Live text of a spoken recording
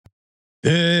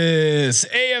This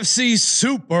AFC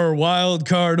Super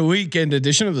Wildcard Weekend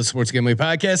edition of the Sports Gambling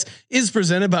Podcast is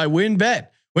presented by WynnBET.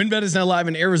 WynnBET is now live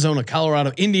in Arizona,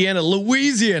 Colorado, Indiana,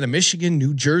 Louisiana, Michigan,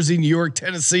 New Jersey, New York,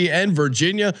 Tennessee, and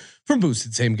Virginia. From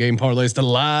boosted same game parlays to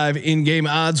live in-game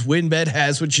odds, WynnBET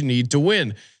has what you need to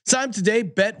win. Sign today,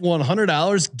 bet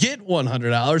 $100, get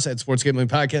 $100 at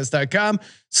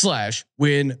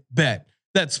sportsgamblingpodcast.com/WynnBET.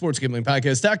 That's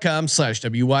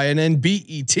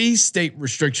sportsgamblingpodcast.com/WYNNBET. State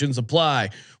restrictions apply.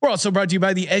 We're also brought to you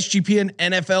by the SGPN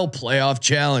NFL Playoff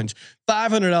Challenge.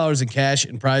 $500 in cash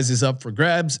and prizes up for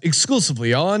grabs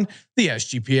exclusively on the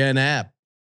SGPN app.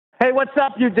 Hey, what's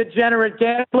up, you degenerate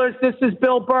gamblers? This is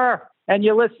Bill Burr, and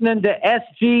you're listening to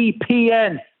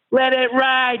SGPN. Let it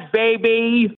ride,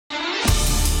 baby.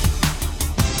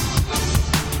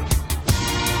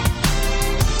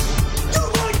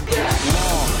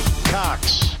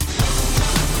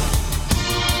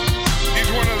 He's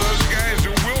one of those guys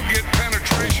who will get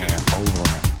penetration. Over.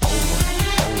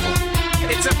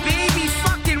 It's a baby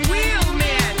fucking wheel,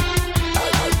 man.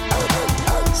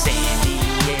 San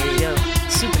Diego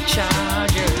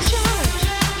Superchargers.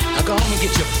 Now go home and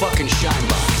get your fucking shine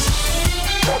box.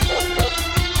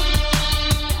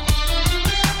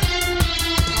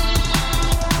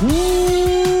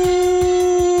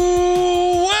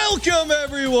 Welcome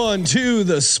everyone to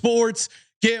the Sports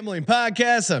Gambling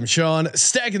Podcast. I'm Sean,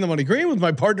 stacking the money green with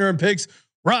my partner in picks,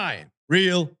 Ryan,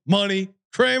 Real Money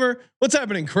Kramer. What's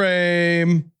happening,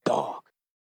 Kramer? Dog.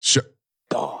 Sure.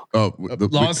 Dog. Oh,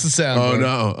 Lost the sound. Oh bro.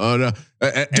 no! Oh no!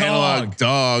 Analog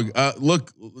dog.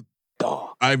 Look,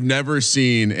 Dog. I've never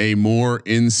seen a more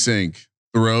in sync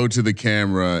throw to the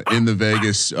camera in the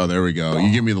Vegas. Oh, there we go.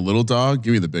 You give me the little dog.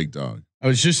 Give me the big dog. I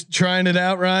was just trying it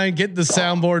out, Ryan. Get the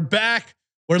soundboard back.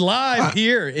 We're live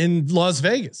here in Las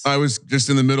Vegas. I was just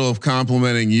in the middle of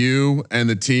complimenting you and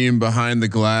the team behind the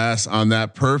glass on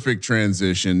that perfect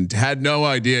transition. Had no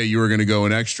idea you were going to go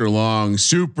an extra long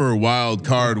super wild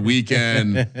card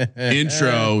weekend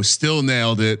intro. Still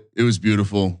nailed it. It was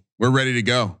beautiful. We're ready to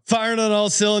go. Firing on all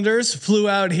cylinders. Flew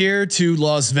out here to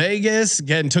Las Vegas.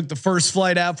 Again, took the first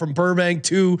flight out from Burbank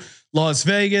to Las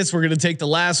Vegas. We're going to take the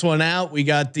last one out. We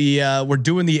got the we're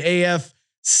doing the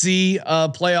AFC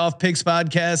playoff picks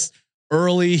podcast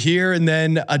early here, and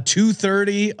then a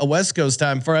 2:30 a West Coast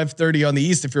time, 5:30 on the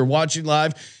East. If you're watching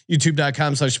live,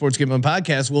 youtube.com/sports gambling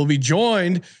podcast. We'll be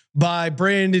joined by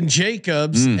Brandon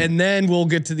Jacobs, and then we'll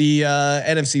get to the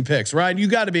NFC picks. Ryan, you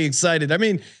got to be excited. I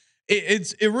mean,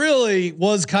 it really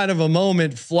was kind of a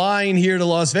moment flying here to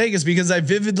Las Vegas, because I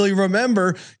vividly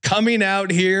remember coming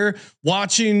out here,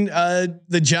 watching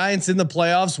the Giants in the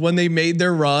playoffs when they made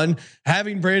their run,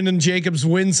 having Brandon Jacobs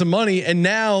win some money, and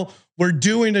now we're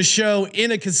doing a show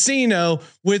in a casino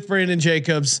with Brandon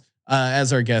Jacobs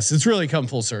as our guest. It's really come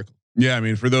full circle. Yeah, I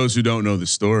mean, for those who don't know the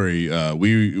story,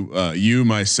 you,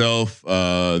 myself,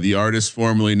 the artist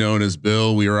formerly known as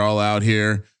Bill, we were all out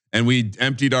here. And we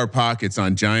emptied our pockets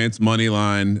on Giants money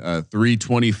line,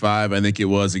 325, I think it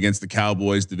was, against the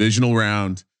Cowboys divisional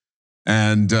round.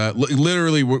 And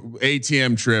literally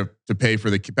ATM trip to pay for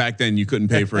back then you couldn't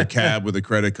pay for a cab with a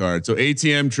credit card. So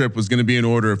ATM trip was going to be in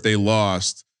order if they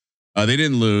lost. They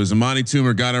didn't lose. Amani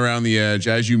Toomer got around the edge.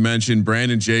 As you mentioned,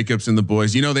 Brandon Jacobs and the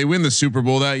boys, they win the Super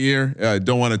Bowl that year.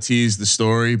 Don't want to tease the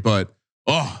story, but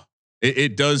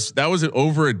it does. That was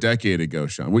over a decade ago,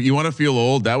 Sean. You want to feel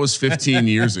old? That was 15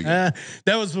 years ago.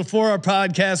 That was before our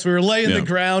podcast. We were laying the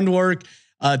groundwork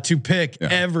to pick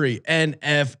every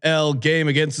NFL game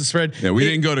against the spread. Yeah, we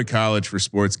didn't go to college for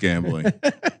sports gambling.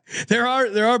 There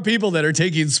are people that are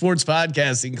taking sports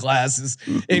podcasting classes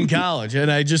in college,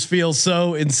 and I just feel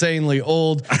so insanely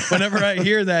old whenever I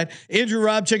hear that. Andrew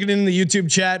Robb checking in the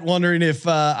YouTube chat, wondering if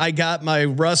I got my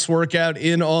Russ workout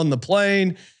in on the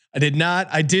plane. I did not.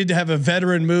 I did have a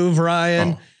veteran move,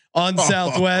 Ryan, on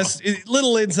Southwest.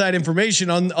 Little inside information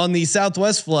on the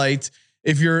Southwest flight.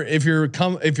 If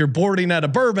you're boarding out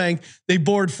of Burbank, they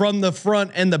board from the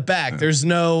front and the back. There's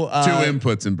no two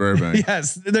inputs in Burbank.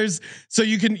 Yes, so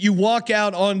you walk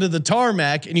out onto the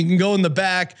tarmac and you can go in the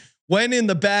back. Went in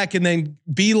the back and then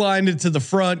beelined it to the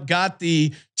front. Got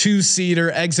the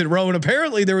 2-seater exit row, and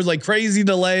apparently there was like crazy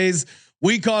delays.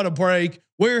 We caught a break.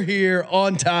 We're here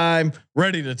on time,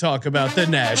 ready to talk about the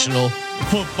National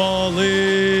Football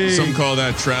League. Some call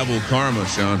that travel karma,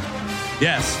 Sean.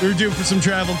 Yes, we're due for some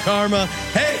travel karma.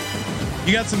 Hey,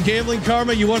 you got some gambling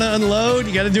karma you want to unload?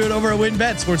 You got to do it over at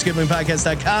WynnBET,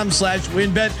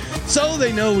 sportsgamblingpodcast.com/WynnBET. So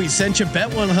they know we sent you.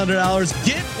 Bet $100,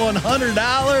 get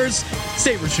 $100.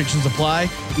 State restrictions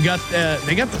apply.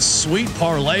 They got the sweet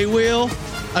parlay wheel.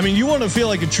 I mean, you want to feel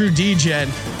like a true DGen.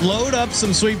 Load up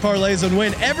some sweet parlays and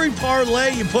win. Every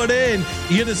parlay you put in,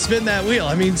 you get to spin that wheel.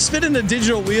 I mean, spinning the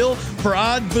digital wheel for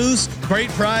odd boosts, great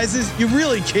prizes. You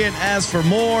really can't ask for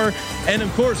more. And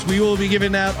of course, we will be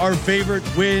giving out our favorite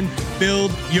win,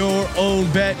 build your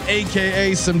own bet,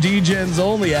 aka some DGens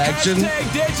only action.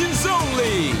 #DGens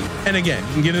only. And again,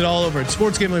 you can get it all over at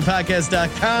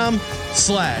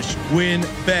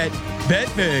sportsgamblingpodcast.com/winbet.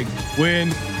 Bet big,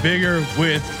 win bigger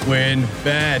with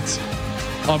WinBet.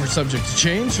 Offer subject to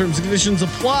change. Terms and conditions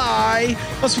apply.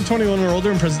 Must be 21 or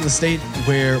older and present in the state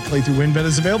where playthrough WinBet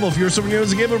is available. If you're someone who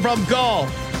has a gambling problem, call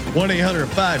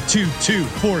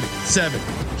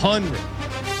 1-800-522-4700.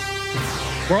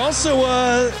 We're also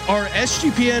our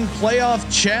SGPN playoff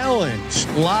challenge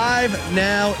live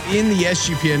now in the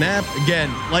SGPN app.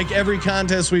 Again, like every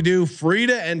contest we do, free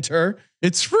to enter.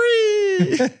 It's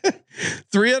free.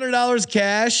 $300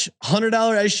 cash,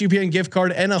 $100 SGPN gift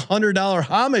card, and $100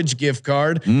 homage gift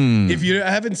card. If you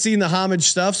haven't seen the homage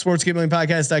stuff,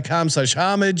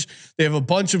 sportsgamblingpodcast.com/homage. They have a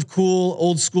bunch of cool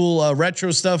old school retro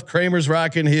stuff. Kramer's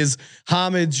rocking his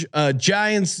homage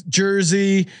Giants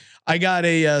jersey. I got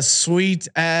a sweet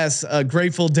ass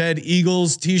Grateful Dead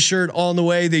Eagles t-shirt on the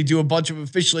way. They do a bunch of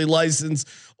officially licensed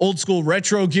old school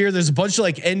retro gear. There's a bunch of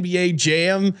like NBA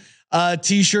Jam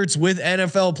t-shirts with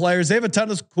NFL players. They have a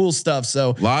ton of cool stuff.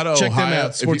 So check them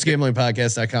out.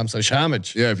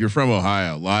 Sportsgamblingpodcast.com/homage. Yeah, if you're from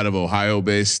Ohio, a lot of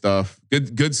Ohio-based stuff.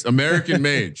 Good American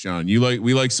made, Sean.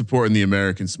 We like supporting the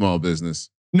American small business.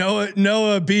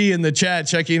 Noah B in the chat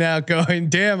checking out, going,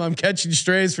 damn, I'm catching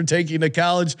strays for taking a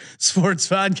college sports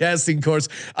podcasting course.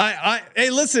 Hey,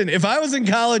 listen, if I was in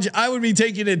college, I would be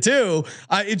taking it too.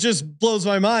 It just blows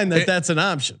my mind that that's an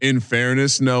option. In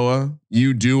fairness, Noah,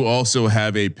 you do also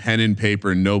have a pen and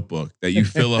paper notebook that you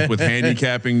fill up with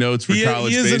handicapping notes for college baseball.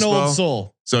 He is an old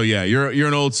soul. So yeah, you're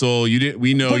an old soul.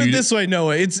 We know. Put it this way,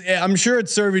 Noah. I'm sure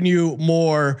it's serving you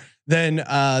more than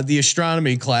the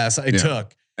astronomy class I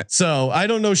took. So I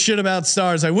don't know shit about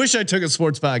stars. I wish I took a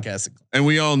sports podcasting class. And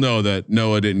we all know that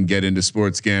Noah didn't get into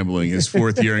sports gambling his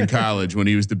fourth year in college when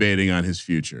he was debating on his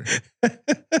future.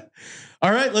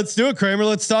 All right, let's do it, Kramer.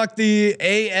 Let's talk the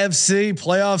AFC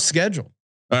playoff schedule.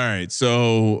 All right.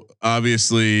 So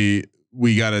obviously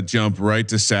we got to jump right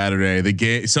to Saturday. The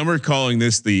game, some are calling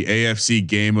this the AFC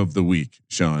game of the week,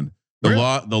 Sean. No,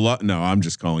 I'm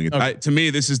just calling it. Okay. To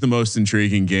me, this is the most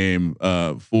intriguing game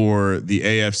for the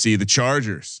AFC. The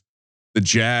Chargers, the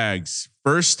Jags,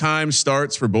 first time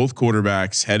starts for both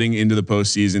quarterbacks heading into the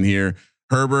postseason here.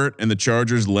 Herbert and the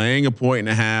Chargers laying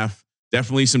 1.5.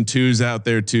 Definitely some twos out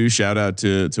there too. Shout out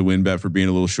to WinBet for being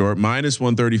a little short.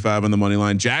 -135 on the money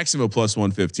line. Jacksonville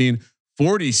 +115.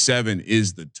 47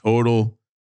 is the total.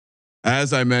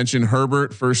 As I mentioned,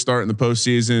 Herbert first start in the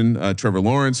postseason. Trevor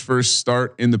Lawrence first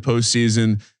start in the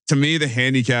postseason. To me, the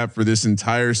handicap for this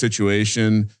entire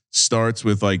situation starts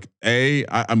with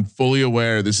I'm fully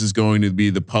aware this is going to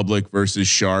be the public versus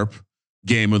sharp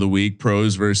game of the week,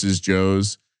 pros versus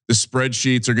Joes. The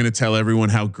spreadsheets are going to tell everyone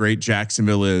how great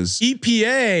Jacksonville is. The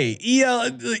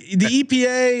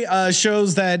EPA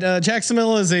shows that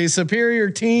Jacksonville is a superior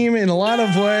team in a lot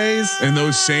of ways. And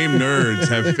those same nerds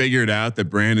have figured out that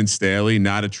Brandon Staley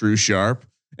not a true sharp,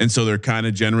 and so they're kind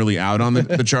of generally out on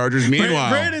the Chargers. Meanwhile,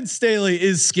 Brandon Staley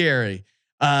is scary.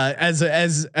 As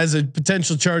a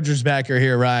potential Chargers backer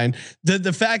here, Ryan,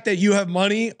 the fact that you have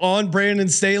money on Brandon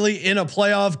Staley in a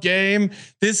playoff game,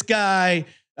 this guy.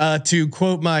 To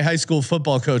quote my high school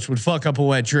football coach, would fuck up a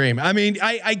wet dream. I mean,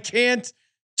 I can't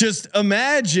just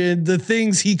imagine the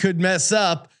things he could mess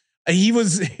up. He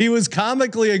was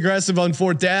comically aggressive on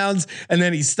 4th downs, and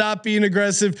then he stopped being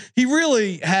aggressive. He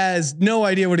really has no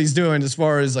idea what he's doing as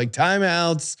far as like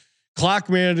timeouts, clock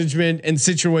management, and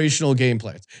situational game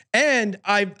plans. And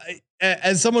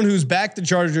as someone who's backed the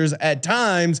Chargers at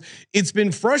times, it's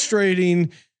been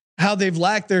frustrating how they've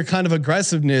lacked their kind of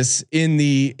aggressiveness in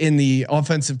the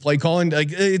offensive play calling.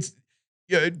 Like it's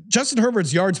Justin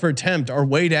Herbert's yards per attempt are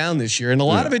way down this year, and a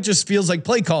lot of it just feels like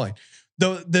play calling.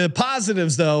 The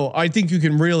positives, though, I think you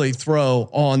can really throw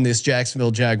on this Jacksonville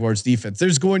Jaguars defense.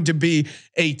 There's going to be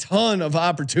a ton of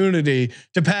opportunity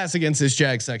to pass against this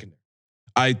Jag secondary.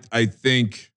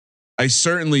 I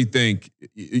certainly think,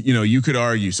 you could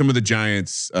argue some of the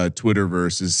Giants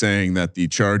Twitterverse is saying that the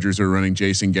Chargers are running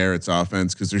Jason Garrett's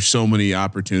offense because there's so many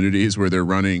opportunities where they're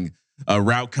running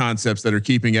route concepts that are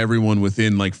keeping everyone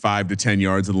within like 5 to 10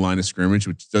 yards of the line of scrimmage,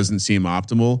 which doesn't seem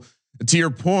optimal. To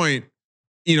your point,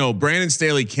 Brandon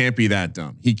Staley can't be that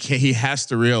dumb. He has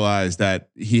to realize that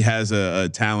he has a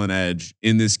talent edge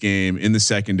in this game, in the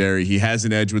secondary. He has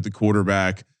an edge with the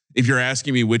quarterback. if you're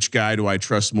asking me which guy do I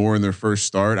trust more in their first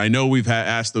start, I know we've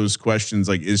asked those questions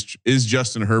like, is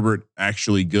Justin Herbert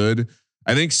actually good?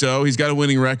 I think so. He's got a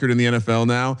winning record in the NFL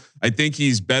now. I think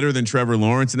he's better than Trevor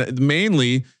Lawrence, and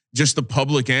mainly just the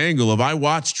public angle of I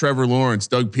watched Trevor Lawrence,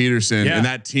 Doug Peterson, and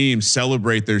that team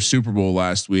celebrate their Super Bowl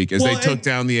last week as they took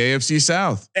down the AFC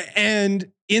South.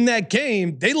 And in that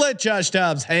game, they let Josh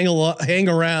Dobbs hang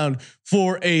around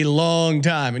for a long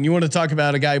time. And you want to talk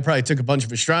about a guy who probably took a bunch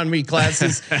of astronomy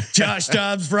classes, Josh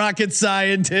Dobbs, rocket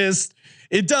scientist.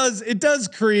 It does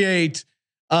create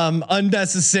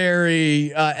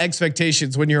unnecessary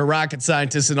expectations when you're a rocket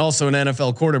scientist and also an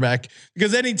NFL quarterback,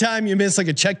 because anytime you miss like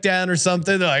a check down or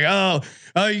something, they're like,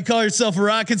 oh, you call yourself a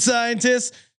rocket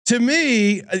scientist? To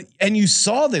me, and you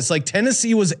saw this, like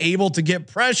Tennessee was able to get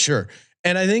pressure.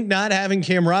 And I think not having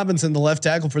Cam Robinson, the left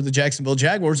tackle for the Jacksonville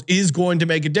Jaguars, is going to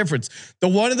make a difference.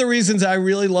 One of the reasons I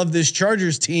really love this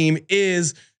Chargers team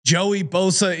is Joey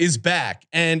Bosa is back,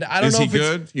 and I don't know if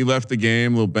good. He left the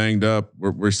game a little banged up.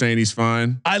 We're saying he's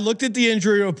fine. I looked at the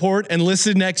injury report and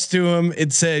listed next to him.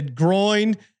 It said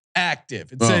groin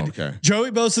active. It said Joey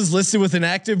Bosa's listed with an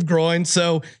active groin,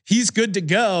 so he's good to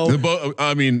go.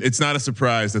 I mean, it's not a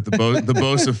surprise that the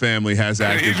Bosa family has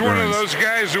active. He's one of those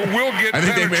guys who will get. I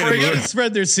think they got to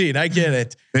spread their seed. I get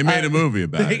it. They made a movie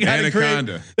about it.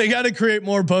 Anaconda. They got to create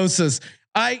more Bosas.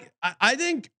 I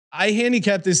think I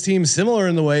handicap this team similar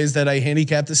in the ways that I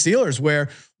handicap the Steelers, where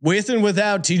with and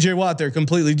without TJ Watt, they're a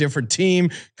completely different team,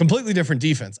 completely different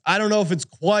defense. I don't know if it's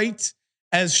quite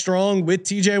as strong with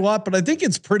TJ Watt, but I think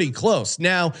it's pretty close.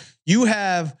 Now you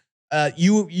have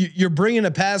you're bringing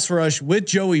a pass rush with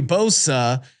Joey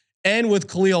Bosa and with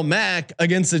Khalil Mack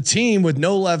against a team with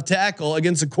no left tackle,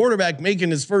 against a quarterback making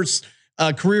his first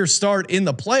career start in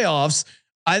the playoffs.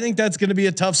 I think that's going to be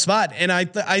a tough spot. And I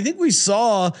think we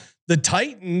saw the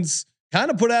Titans kind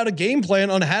of put out a game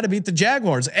plan on how to beat the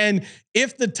Jaguars. And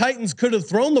if the Titans could have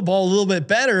thrown the ball a little bit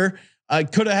better,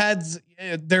 could have had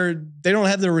they don't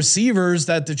have the receivers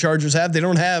that the Chargers have. They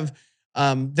don't have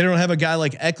a guy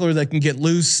like Eckler that can get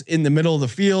loose in the middle of the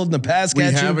field in the pass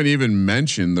catching. We haven't even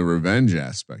mentioned the revenge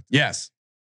aspect. Yes.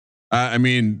 I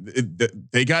mean,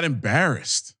 they got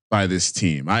embarrassed by this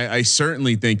team. I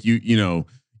certainly think you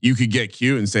could get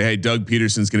cute and say, hey, Doug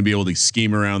Peterson's going to be able to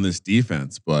scheme around this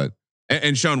defense. But,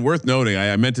 and Sean, worth noting,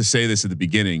 I meant to say this at the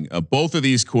beginning. Both of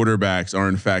these quarterbacks are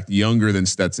in fact younger than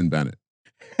Stetson Bennett.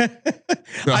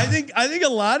 I think a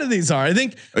lot of these are. I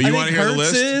think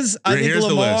Hurts is. I think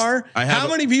Lamar. How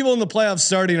many people in the playoffs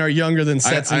starting are younger than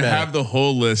Stetson Bennett? I have the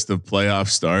whole list of playoff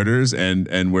starters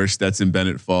and where Stetson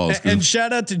Bennett falls. And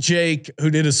shout out to Jake, who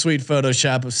did a sweet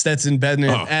Photoshop of Stetson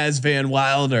Bennett as Van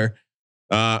Wilder.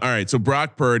 All right. So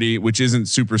Brock Purdy, which isn't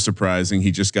super surprising.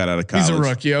 He just got out of college. He's a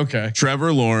rookie. Okay.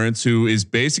 Trevor Lawrence, who is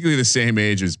basically the same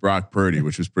age as Brock Purdy,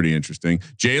 which was pretty interesting.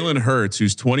 Jalen Hurts,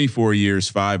 who's 24 years,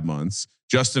 5 months.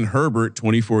 Justin Herbert,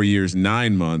 24 years,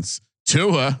 9 months.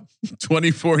 Tua,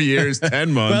 24 years,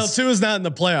 10 months. Well, Tua's not in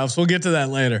the playoffs. We'll get to that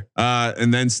later.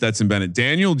 And then Stetson Bennett.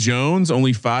 Daniel Jones,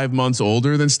 only 5 months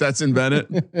older than Stetson Bennett.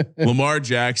 Lamar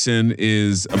Jackson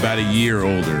is about a year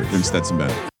older than Stetson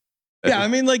Bennett. Yeah, I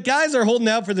mean, like guys are holding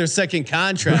out for their second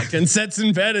contract, and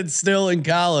Stetson Bennett's still in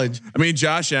college. I mean,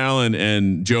 Josh Allen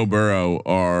and Joe Burrow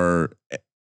are.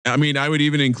 I mean, I would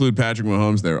even include Patrick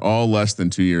Mahomes there, all less than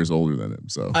 2 years older than him.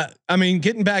 So, I mean,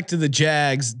 getting back to the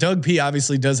Jags, Doug P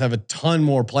obviously does have a ton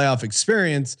more playoff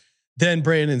experience than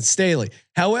Brandon Staley.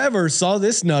 However, saw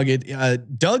this nugget: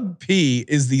 Doug P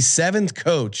is the 7th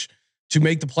coach to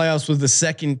make the playoffs with the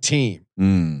second team.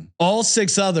 All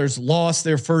 6 others lost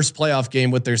their first playoff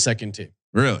game with their second team.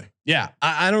 Really? Yeah.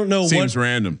 I don't know. Seems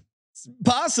random.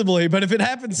 Possibly, but if it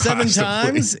happens 7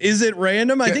 times, is it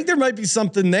random? I think there might be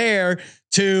something there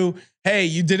to, hey,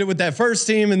 you did it with that first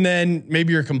team and then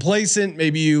maybe you're complacent.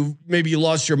 Maybe you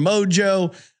lost your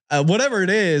mojo, whatever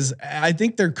it is. I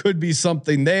think there could be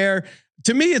something there.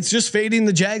 To me, it's just fading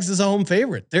the Jags as a home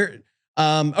favorite. They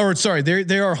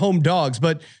are home dogs,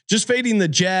 but just fading the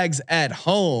Jags at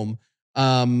home.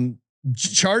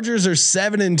 Chargers are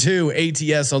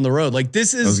 7-2 ATS on the road. Like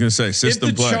this is, I was going to say system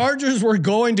if the play. Chargers were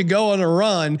going to go on a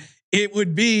run, it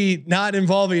would be not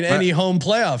involving any home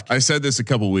playoff games. I said this a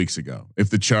couple weeks ago. If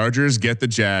the Chargers get the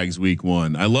Jags week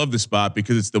 1, I love the spot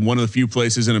because it's one of the few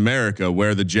places in America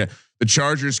where the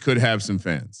Chargers could have some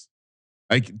fans.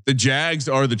 Like the Jags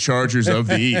are the Chargers of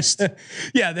the East.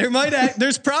 Yeah,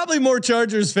 there's probably more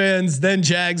Chargers fans than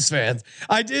Jags fans.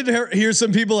 I did hear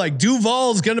some people like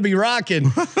Duval's going to be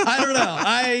rocking. I don't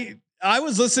know. I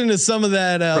was listening to some of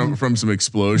that from some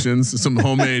explosions, some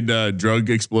homemade drug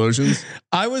explosions.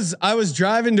 I was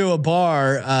driving to a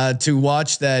bar to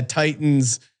watch that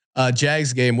Titans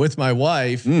Jags game with my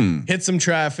wife. Hit some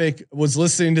traffic. Was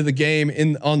listening to the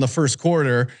game on the first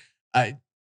quarter. Of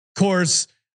course,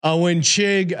 when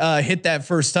Chig hit that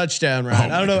first touchdown,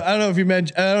 right? I don't know if you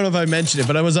mentioned. I don't know if I mentioned it,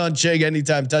 but I was on Chig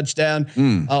anytime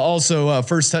touchdown. Also,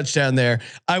 first touchdown there.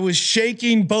 I was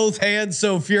shaking both hands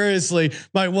so furiously.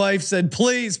 My wife said,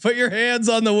 "Please put your hands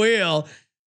on the wheel."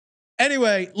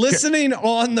 Anyway, listening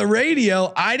on the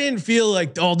radio, I didn't feel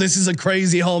like, oh, this is a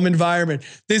crazy home environment.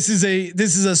 This is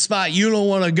a spot you don't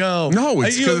want to go. No,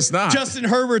 it's because it's not. Justin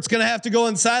Herbert's going to have to go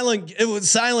on silent. It was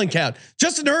silent count.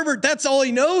 Justin Herbert, that's all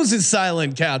he knows is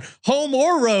silent count. Home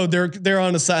or road, they're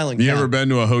on a silent count. You ever been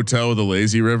to a hotel with a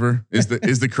lazy river? Is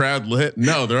the crowd lit?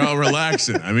 No, they're all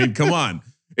relaxing. I mean, come on.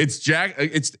 It's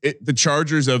the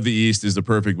Chargers of the East is the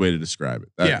perfect way to describe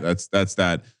it. That's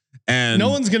that. And no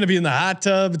one's going to be in the hot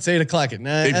tub. It's 8:00 at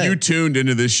night. If you tuned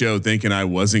into this show thinking I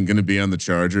wasn't going to be on the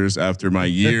Chargers after my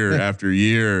year after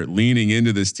year leaning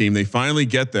into this team, they finally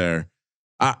get there.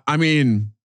 I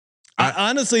mean,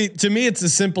 honestly, to me, it's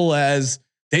as simple as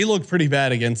they look pretty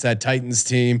bad against that Titans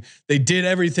team. They did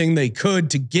everything they could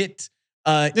to get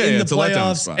in the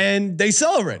playoffs, and they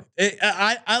celebrated.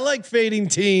 I like fading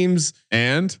teams.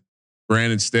 And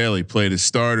Brandon Staley played his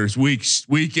starters week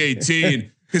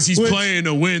 18. Because he's playing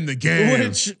to win the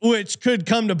game, which could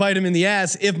come to bite him in the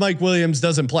ass if Mike Williams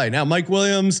doesn't play. Now, Mike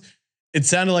Williams, it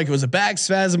sounded like it was a back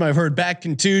spasm. I've heard back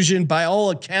contusion. By all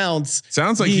accounts,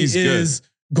 sounds like he is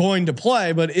going to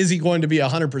play, but is he going to be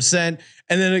 100%?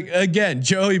 And then again,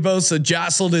 Joey Bosa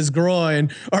jostled his groin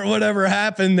or whatever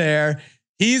happened there.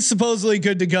 He's supposedly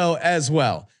good to go as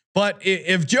well. But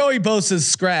if Joey Bosa's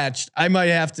scratched, I might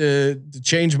have to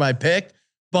change my pick.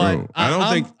 But bro, I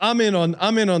don't think I'm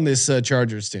in on this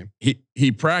Chargers team.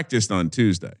 He practiced on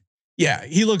Tuesday. Yeah,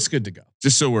 he looks good to go.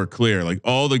 Just so we're clear, like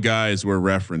all the guys we're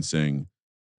referencing,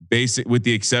 basic with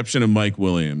the exception of Mike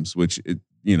Williams, which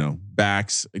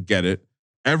backs get it.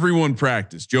 Everyone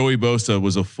practiced. Joey Bosa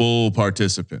was a full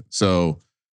participant. So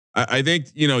I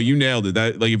think you nailed it.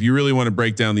 That like if you really want to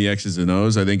break down the X's and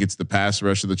O's, I think it's the pass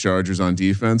rush of the Chargers on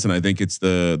defense, and I think it's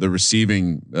the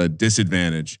receiving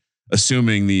disadvantage.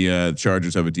 Assuming the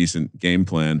Chargers have a decent game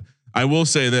plan. I will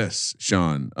say this,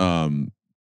 Sean.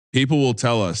 People will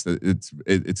tell us that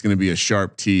it's going to be a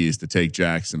sharp tease to take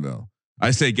Jacksonville.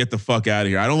 I say get the fuck out of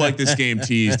here. I don't like this game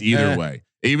teased either way.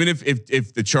 Even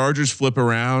if the Chargers flip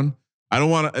around, I don't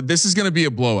want to. This is going to be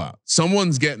a blowout.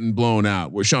 Someone's getting blown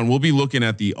out. Well, Sean, we'll be looking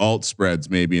at the alt spreads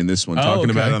maybe in this one, talking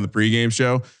about it on the pregame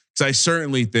show, because I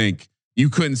certainly think. You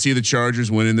couldn't see the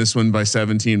Chargers winning this one by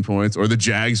 17 points or the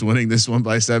Jags winning this one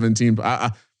by 17.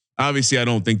 Obviously, I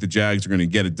don't think the Jags are going to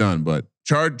get it done, but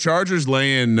Chargers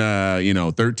laying,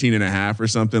 13.5 or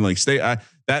something like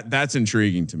that's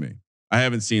intriguing to me. I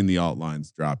haven't seen the alt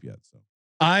lines drop yet. So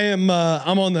I'm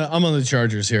on the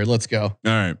Chargers here. Let's go. All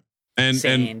right. And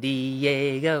San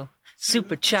Diego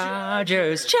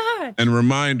Superchargers charge. And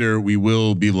reminder, we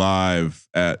will be live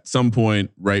at some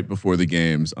point right before the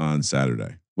games on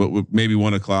Saturday. Maybe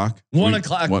 1 o'clock. 1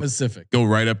 o'clock Pacific. Go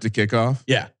right up to kickoff.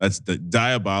 Yeah, that's the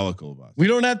diabolical of us. We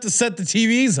don't have to set the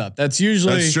TVs up. That's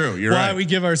true. You're why right. We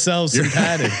give ourselves some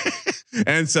padding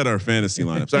and set our fantasy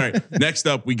lineups. All right. Next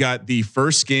up, we got the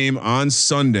first game on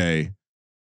Sunday,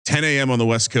 10 a.m. on the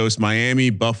West Coast. Miami,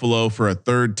 Buffalo for a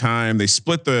third time. They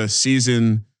split the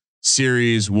season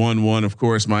series 1-1. Of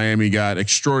course, Miami got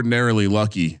extraordinarily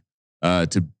lucky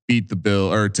to beat the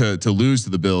Bill or to lose to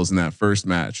the Bills in that first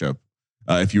matchup.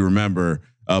 If you remember,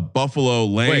 Buffalo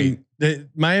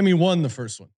Miami won the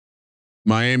first one.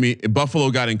 Buffalo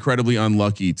got incredibly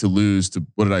unlucky to lose to,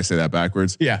 what did I say that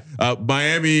backwards? Yeah.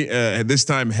 Miami this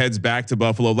time heads back to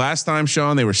Buffalo. Last time,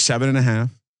 Sean, they were 7.5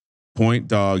 point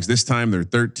dogs. This time they're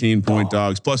 13-point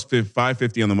dogs plus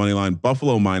 550 on the money line.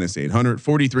 Buffalo minus 800,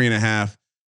 43.5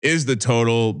 is the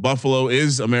total. Buffalo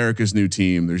is America's new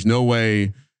team. There's no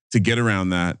way to get around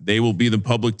that. They will be the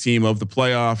public team of the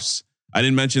playoffs. I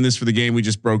didn't mention this for the game we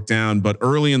just broke down, but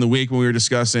early in the week when we were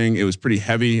discussing, it was pretty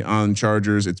heavy on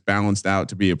Chargers. It's balanced out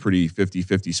to be a pretty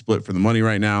 50-50 split for the money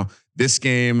right now. This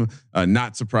game,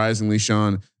 not surprisingly,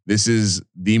 Sean, this is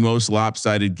the most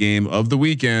lopsided game of the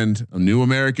weekend. A new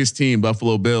America's team,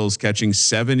 Buffalo Bills, catching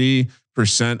 70%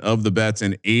 of the bets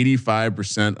and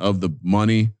 85% of the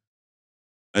money.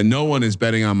 And no one is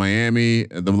betting on Miami.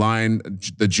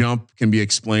 The jump can be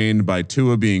explained by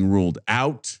Tua being ruled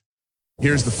out.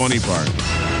 Here's the funny part.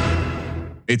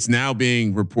 It's now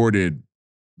being reported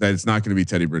that it's not going to be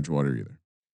Teddy Bridgewater either.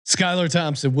 Skylar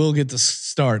Thompson will get the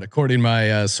start, according to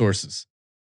my sources.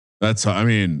 That's, I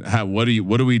mean, what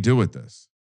do we do with this?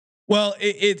 Well,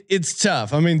 it's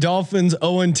tough. I mean, Dolphins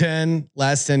 0-10,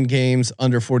 last 10 games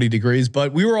under 40 degrees,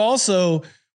 but we were also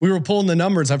we were pulling the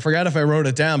numbers. I forgot if I wrote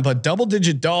it down, but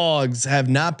double-digit dogs have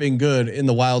not been good in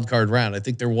the wild card round. I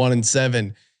think they're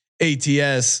 1-7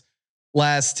 ATS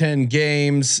last 10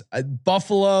 games.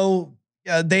 Buffalo,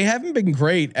 they haven't been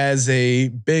great as a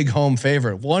big home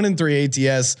favorite. 1-3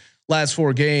 ATS last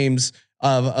 4 games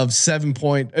of 7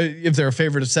 point. If they're a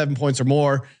favorite of 7 points or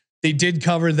more, they did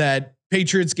cover that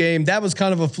Patriots game. That was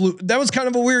kind of a fluke. That was kind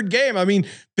of a weird game. I mean,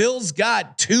 Bills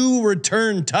got 2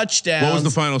 return touchdowns. What was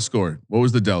the final score? What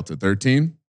was the delta?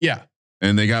 13? Yeah.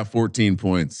 And they got 14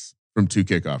 points from 2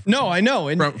 kickoff. No, I know.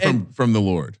 And from the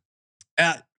Lord.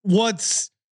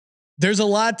 There's a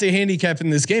lot to handicap in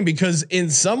this game because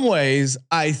in some ways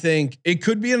I think it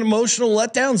could be an emotional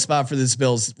letdown spot for this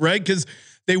Bills, right? Because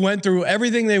they went through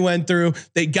everything they went through.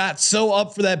 They got so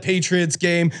up for that Patriots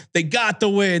game. They got the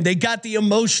win. They got the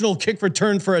emotional kick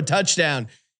return for a touchdown.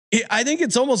 I think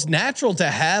it's almost natural to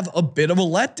have a bit of a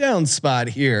letdown spot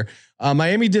here.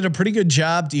 Miami did a pretty good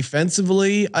job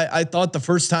defensively. I thought the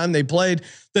first time they played.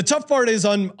 The tough part is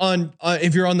on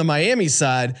if you're on the Miami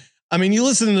side. I mean, you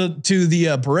listen to the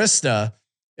barista.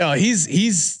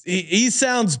 He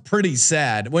sounds pretty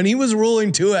sad when he was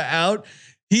ruling Tua out.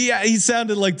 He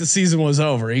sounded like the season was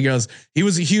over. He goes, he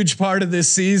was a huge part of this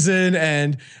season,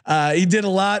 and he did a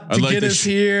lot to get us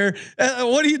here.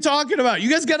 What are you talking about? You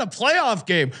guys got a playoff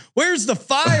game. Where's the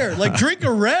fire? Like, drink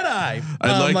a red eye.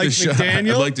 I'd like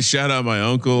to shout out my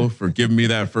uncle for giving me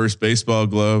that first baseball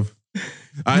glove.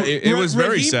 It was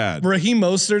very sad. Raheem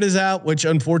Mostert is out, which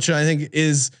unfortunately I think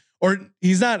is, or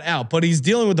he's not out, but he's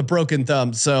dealing with a broken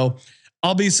thumb. So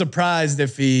I'll be surprised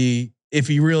if he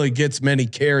really gets many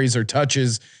carries or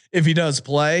touches, if he does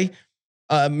play.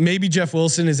 Maybe Jeff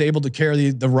Wilson is able to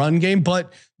carry the run game,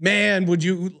 but man, would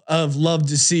you have loved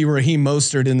to see Raheem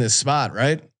Mostert in this spot,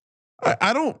 right?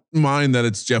 I don't mind that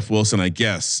it's Jeff Wilson, I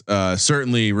guess.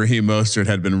 Certainly Raheem Mostert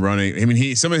had been running. I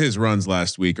mean, some of his runs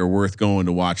last week are worth going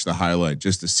to watch the highlight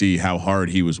just to see how hard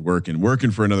he was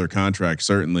working for another contract.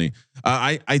 Certainly.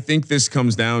 I think this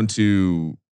comes down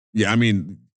to, I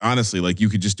mean, honestly, like you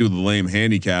could just do the lame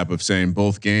handicap of saying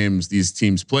both games these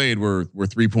teams played were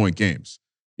 3-point games.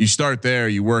 You start there,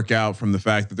 you work out from the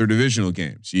fact that they're divisional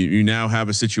games. You now have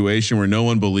a situation where no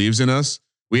one believes in us.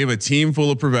 We have a team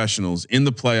full of professionals in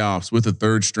the playoffs with a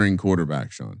 3rd string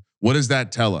quarterback, Sean. What does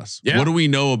that tell us? Yeah. What do we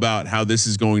know about how this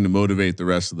is going to motivate the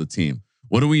rest of the team?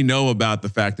 What do we know about the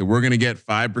fact that we're going to get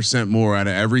 5% more out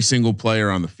of every single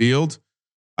player on the field?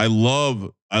 I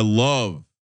love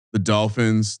the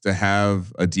Dolphins to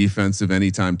have a defensive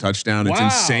anytime touchdown. It's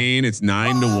insane. It's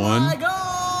 9-1.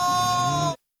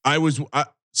 I was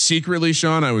secretly,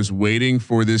 Sean, I was waiting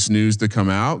for this news to come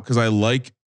out because I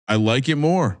like it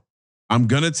more. I'm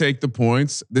going to take the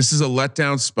points. This is a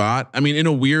letdown spot. I mean, in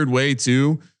a weird way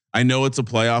too. I know it's a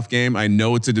playoff game. I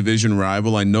know it's a division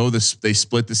rival. I know this, they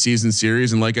split the season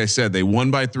series. And like I said, they won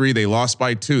by 3, they lost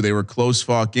by 2. They were close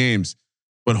fought games,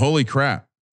 but holy crap.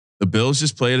 The Bills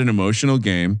just played an emotional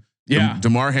game. Yeah.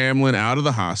 DeMar Hamlin out of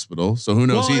the hospital. So who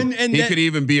knows? Well, he could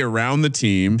even be around the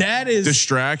team. That is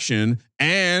distraction.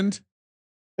 And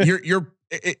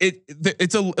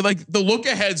it's like the look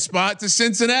ahead spot to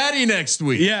Cincinnati next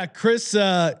week. Yeah. Chris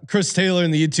Taylor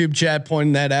in the YouTube chat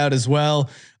pointing that out as well.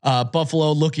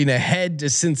 Buffalo looking ahead to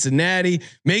Cincinnati,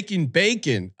 making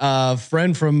bacon,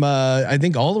 friend from I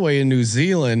think all the way in New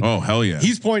Zealand. Oh, hell yeah.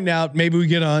 He's pointing out maybe we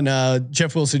get on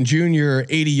Jeff Wilson Jr.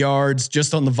 80 yards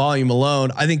just on the volume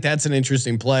alone. I think that's an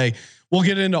interesting play. We'll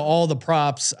get into all the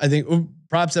props. I think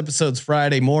props episodes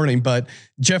Friday morning, but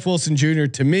Jeff Wilson Jr.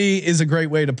 to me is a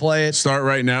great way to play it. Start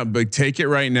right now, but take it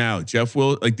right now.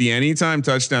 Like the anytime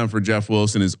touchdown for Jeff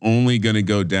Wilson is only going to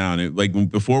go down. Like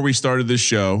before we started this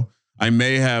show, I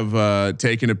may have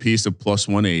taken a piece of plus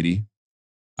 180.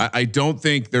 I don't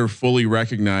think they're fully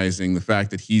recognizing the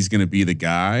fact that he's going to be the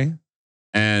guy.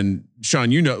 And Sean,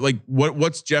 you know, like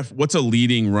what's a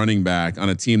leading running back on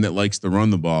a team that likes to run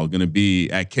the ball going to be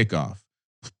at kickoff?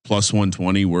 Plus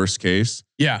 120, worst case.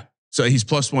 Yeah. So he's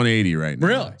plus 180 right now.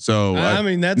 Really? So I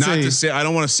mean, that's not to say I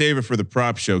don't want to save it for the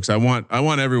prop show because I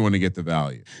want everyone to get the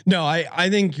value. No, I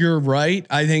think you're right.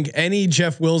 I think any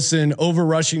Jeff Wilson over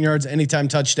rushing yards, anytime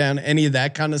touchdown, any of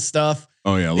that kind of stuff.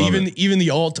 Oh yeah, even the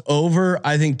alt over.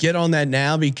 I think get on that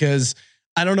now because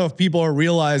I don't know if people are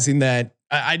realizing that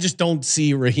I just don't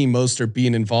see Raheem Mostert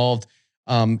being involved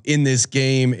in this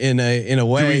game in a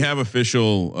way. Do we have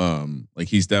official like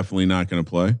he's definitely not going to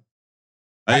play?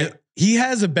 He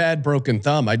has a bad broken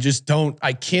thumb. I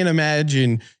can't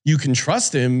imagine you can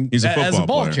trust him as a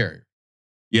ball carrier.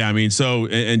 Yeah. I mean, so,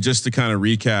 and just to kind of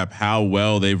recap how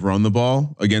well they've run the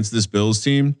ball against this Bills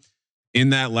team in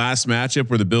that last matchup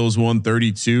where the Bills won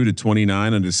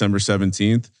 32-29 on December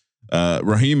 17th,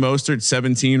 Raheem Mostert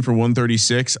 17 for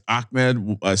 136,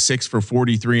 Ahmed 6 for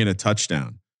 43 and a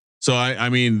touchdown. So I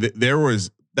mean there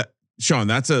was that, Sean,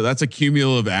 that's a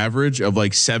cumulative average of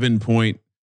like 7.3,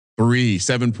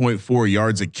 7.4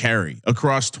 yards a carry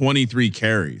across 23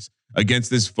 carries against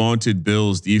this vaunted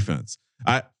Bills defense.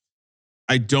 I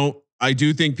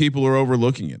do think people are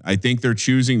overlooking it. I think they're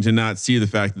choosing to not see the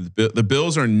fact that the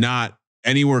Bills are not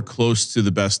anywhere close to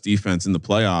the best defense in the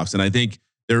playoffs. And I think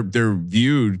they're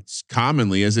viewed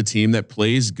commonly as a team that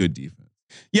plays good defense.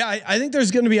 Yeah, I think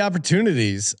there's going to be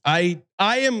opportunities. I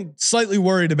am slightly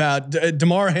worried about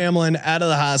Damar Hamlin out of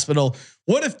the hospital.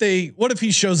 What if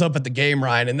he shows up at the game,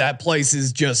 Ryan, and that place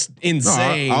is just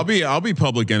insane? No, I'll be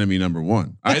public enemy number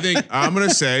one. I think I'm going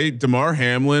to say Damar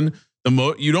Hamlin.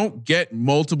 You don't get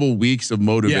multiple weeks of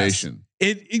motivation. Yes.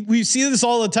 We see this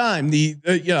all the time.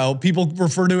 People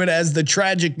refer to it as the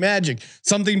tragic magic.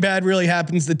 Something bad really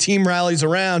happens. The team rallies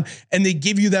around and they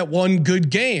give you that one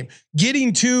good game.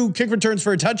 Getting 2 kick returns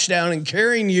for a touchdown and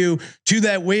carrying you to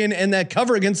that win and that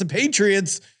cover against the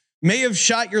Patriots may have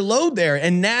shot your load there.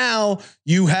 And now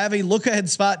you have a look ahead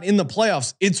spot in the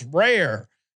playoffs. It's rare.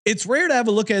 It's rare to have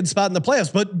a look ahead spot in the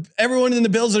playoffs, but everyone in the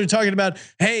Bills are talking about,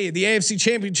 hey, the AFC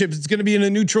Championship, it's going to be in a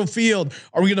neutral field.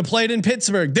 Are we going to play it in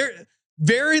Pittsburgh?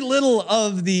 Very little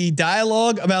of the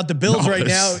dialogue about the Bills right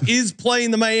now is playing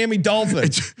the Miami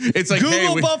Dolphins. It's like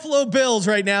Google Buffalo Bills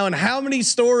right now, and how many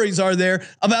stories are there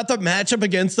about the matchup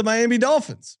against the Miami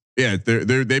Dolphins? Yeah,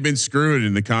 they've been screwed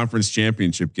in the conference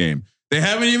championship game. They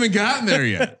haven't even gotten there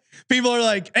yet. People are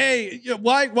like, "Hey,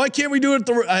 why can't we do it?"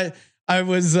 I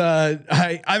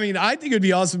mean, I think it'd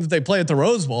be awesome if they play at the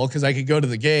Rose Bowl because I could go to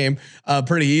the game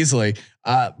pretty easily.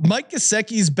 Mike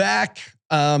Gesicki's back.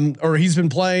 Or he's been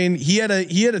playing. He had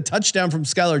a touchdown from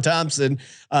Skylar Thompson.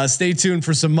 Stay tuned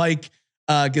for some Mike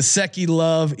Gesicki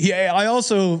love.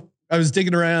 I was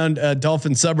digging around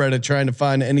Dolphin subreddit trying to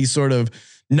find any sort of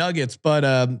nuggets, but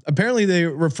apparently they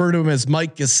refer to him as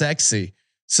Mike Gesicki.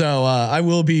 So I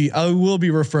will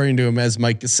be referring to him as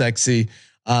Mike Gesicki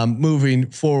moving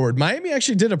forward. Miami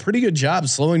actually did a pretty good job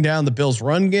slowing down the Bills'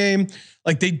 run game.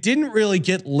 Like they didn't really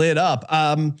get lit up.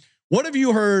 What have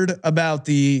you heard about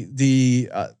the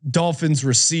Dolphins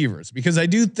receivers? Because I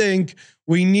do think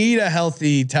we need a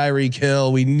healthy Tyreek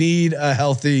Hill. We need a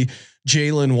healthy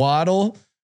Jalen Waddle.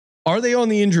 Are they on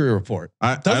the injury report?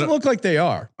 Doesn't look like they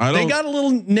are. They got a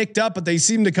little nicked up, but they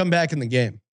seem to come back in the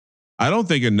game. I don't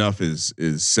think enough is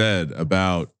said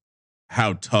about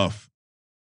how tough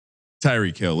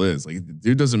Tyreek Hill is. Like the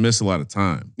dude doesn't miss a lot of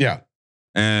time. Yeah.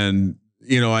 And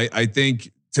I think,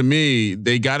 to me,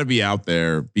 they got to be out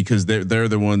there because they're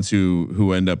the ones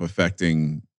who end up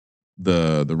affecting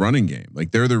the running game.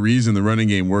 Like they're the reason the running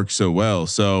game works so well.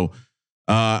 So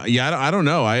I don't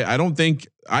know. I don't think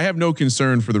I have no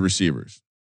concern for the receivers.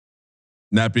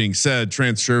 And that being said,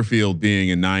 Trent Sherfield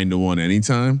being a 9-1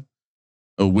 anytime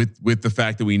with the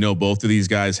fact that we know both of these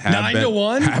guys have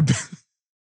 9-1.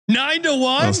 9-1.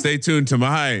 Well, stay tuned to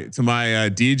my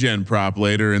DGen prop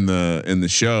later in the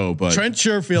show. But Trent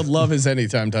Sherfield love his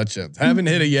anytime touchdowns. Haven't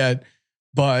hit it yet,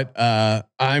 but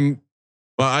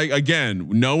again,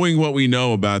 knowing what we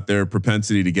know about their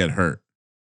propensity to get hurt,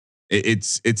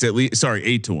 it's at least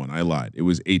 8-1. I lied. It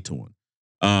was 8-1.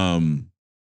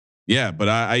 Yeah, but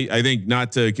I think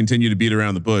not to continue to beat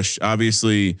around the bush.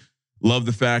 Obviously, love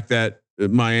the fact that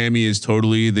Miami is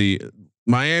totally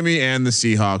Miami and the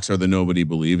Seahawks are the nobody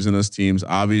believes in us teams.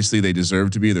 Obviously, they deserve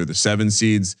to be. They're the 7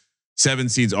 seeds. 7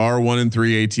 seeds are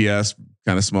 1-3 ATS,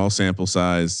 kind of small sample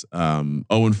size.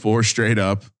 0-4 straight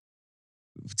up.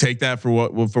 Take that for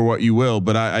what you will.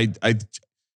 But I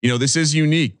this is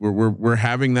unique. We're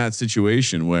having that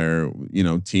situation where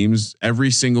teams, every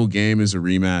single game is a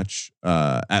rematch,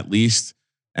 at least.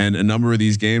 And a number of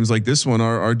these games like this one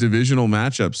are divisional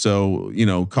matchups. So,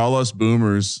 call us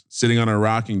boomers sitting on our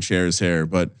rocking chairs here,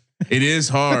 but it is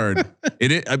hard.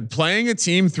 Playing a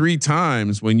team 3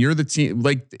 times when you're the team,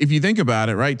 like if you think about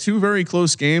it, right? 2 very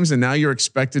close games and now you're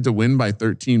expected to win by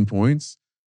 13 points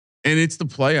and it's the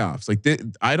playoffs. Like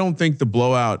I don't think the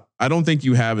blowout, I don't think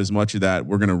you have as much of that.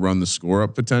 We're going to run the score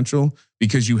up potential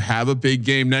because you have a big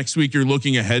game next week. You're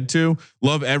looking ahead to.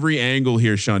 Love every angle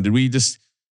here, Sean. Did we just,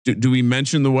 do we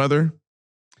mention the weather?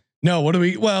 No. What do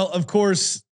we? Well, of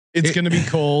course, it's going to be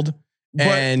cold,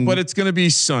 but it's going to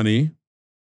be sunny.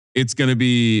 It's going to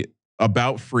be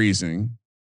about freezing.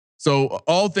 So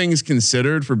all things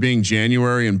considered, for being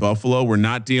January in Buffalo, we're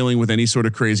not dealing with any sort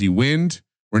of crazy wind.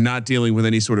 We're not dealing with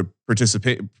any sort of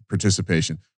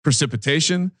precipitation.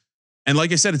 And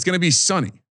like I said, it's going to be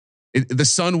sunny. The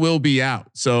sun will be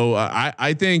out. So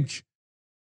I think.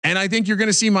 And I think you're going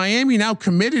to see Miami now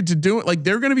committed to doing, like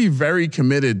they're going to be very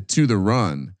committed to the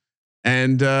run.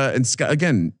 And Scott,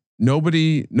 again,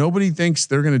 nobody thinks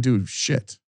they're going to do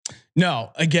shit.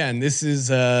 No, again, this is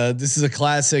a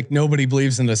classic. Nobody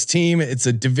believes in this team. It's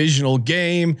a divisional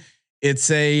game. It's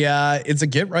a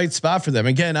get right spot for them.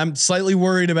 Again, I'm slightly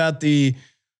worried about the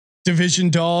division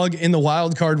dog in the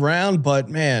wild card round, but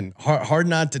man, hard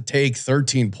not to take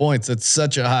 13 points. That's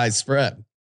such a high spread.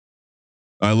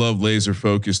 I love laser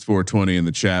focused 420 in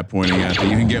the chat pointing out that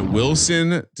you can get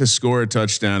Wilson to score a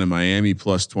touchdown in Miami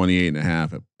plus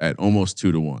 28.5 at almost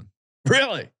 2-1.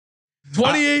 Really?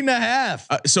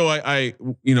 28.5. So I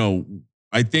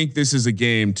think this is a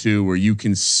game too, where you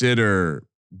consider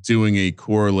doing a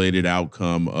correlated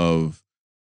outcome of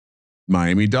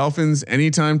Miami Dolphins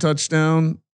anytime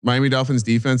touchdown, Miami Dolphins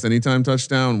defense anytime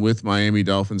touchdown with Miami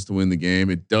Dolphins to win the game.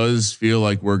 It does feel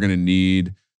like we're going to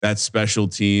need that special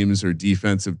teams or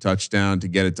defensive touchdown to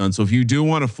get it done. So if you do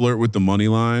want to flirt with the money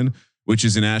line, which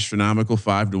is an astronomical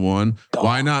 5-1,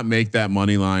 why not make that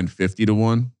money line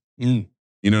 50-1? You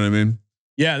know what I mean?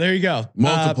 Yeah, there you go.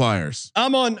 Multipliers.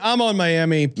 I'm on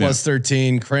Miami plus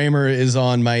 13. Kramer is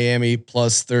on Miami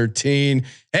plus 13.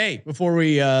 Hey, before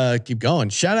we keep going,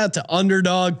 shout out to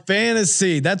Underdog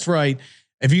Fantasy. That's right.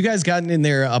 Have you guys gotten in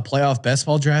their playoff best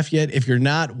ball draft yet? If you're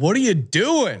not, what are you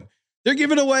doing? They're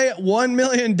giving away $1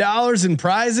 million in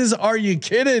prizes. Are you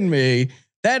kidding me?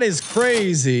 That is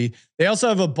crazy. They also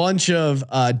have a bunch of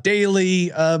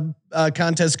daily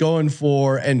contests going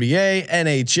for NBA,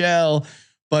 NHL.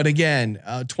 But again,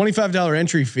 $25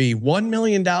 entry fee, $1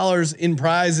 million in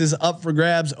prizes up for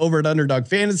grabs over at Underdog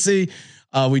Fantasy.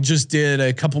 We just did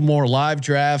a couple more live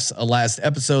drafts last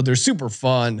episode. They're super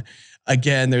fun.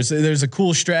 Again, there's a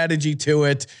cool strategy to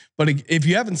it. But if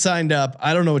you haven't signed up,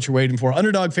 I don't know what you're waiting for.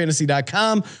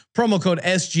 UnderdogFantasy.com, promo code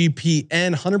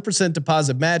SGPN, 100%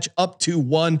 deposit match up to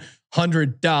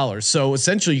 $100. So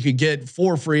essentially you could get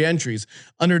 4 free entries.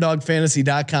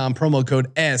 UnderdogFantasy.com, promo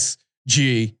code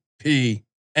SGPN.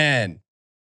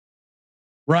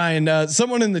 Ryan,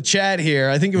 someone in the chat here,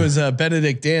 I think it was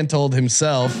Benedict Dan told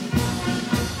himself,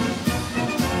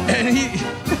 and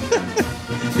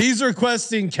he's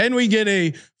requesting, can we get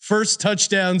a first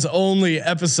touchdowns only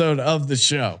episode of the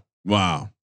show? Wow.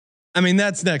 I mean,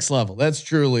 that's next level. That's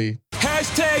truly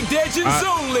 #Legends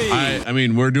only. I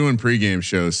mean, we're doing pregame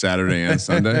shows Saturday and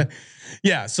Sunday.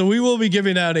 Yeah. So we will be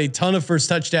giving out a ton of first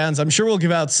touchdowns. I'm sure we'll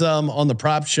give out some on the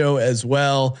prop show as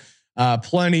well.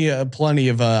 Plenty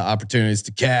of opportunities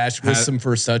to cash with some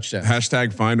first touchdowns.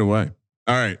 #find a way.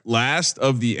 All right. Last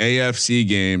of the AFC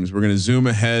games, we're going to zoom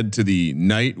ahead to the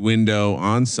night window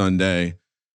on Sunday,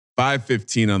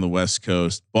 5:15 on the West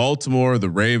Coast. Baltimore,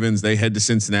 the Ravens, they head to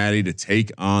Cincinnati to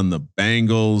take on the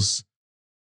Bengals.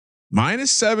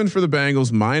 -7 for the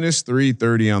Bengals,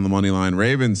 -330 on the money line.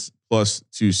 Ravens plus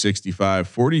 265,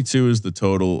 42 is the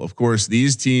total. Of course,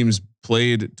 these teams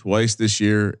played twice this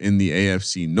year in the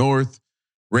AFC North.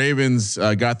 Ravens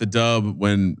got the dub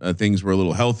when things were a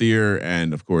little healthier.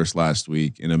 And of course, last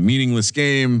week in a meaningless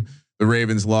game, the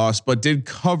Ravens lost, but did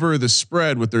cover the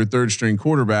spread with their third string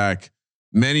quarterback.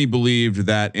 Many believed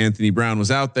that Anthony Brown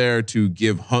was out there to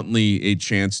give Huntley a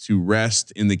chance to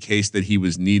rest in the case that he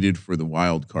was needed for the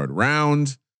wild card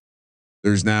round.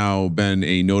 There's now been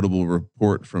a notable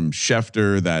report from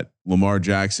Schefter that Lamar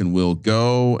Jackson will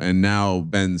go, and now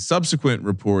been subsequent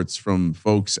reports from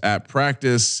folks at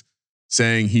practice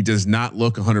saying he does not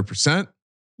look 100%.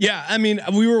 Yeah. I mean,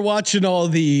 we were watching all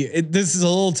this is a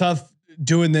little tough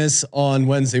doing this on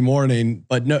Wednesday morning,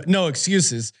 but no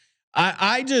excuses.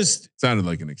 I just sounded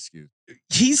like an excuse.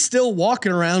 He's still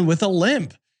walking around with a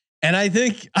limp. And I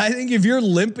think if you're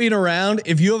limping around,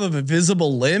 if you have a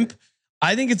visible limp,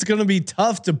 I think it's going to be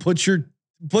tough to put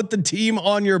the team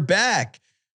on your back.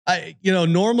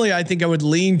 Normally I think I would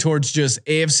lean towards just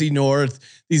AFC North.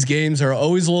 These games are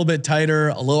always a little bit tighter,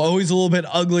 always a little bit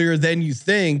uglier than you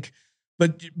think.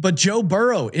 But Joe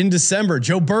Burrow in December,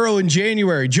 Joe Burrow in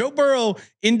January, Joe Burrow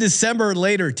in December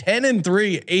later,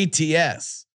 10-3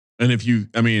 ATS.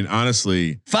 And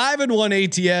honestly, 5-1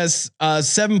 ATS,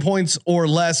 7 points or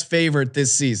less favorite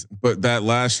this season. But that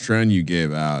last trend you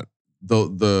gave out,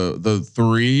 the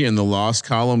 3 in the loss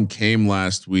column came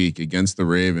last week against the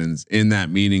Ravens in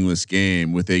that meaningless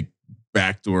game with a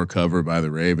backdoor cover by the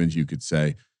Ravens, you could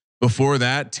say. Before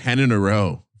that, 10 in a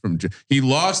row he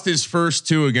lost his first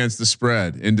 2 against the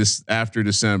spread after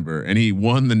December, and he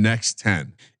won the next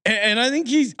 10. And I think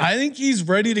he's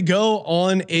ready to go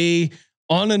on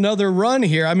another run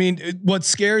here. I mean, what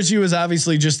scares you is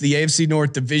obviously just the AFC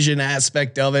North division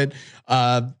aspect of it.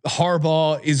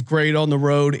 Harbaugh is great on the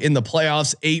road in the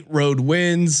playoffs, 8 road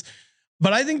wins.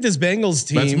 But I think this Bengals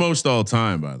team, that's most all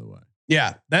time, by the way.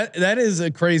 Yeah, that is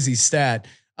a crazy stat.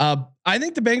 I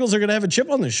think the Bengals are going to have a chip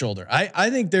on their shoulder. I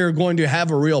think they're going to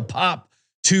have a real pop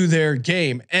to their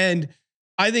game. And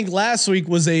I think last week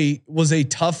was a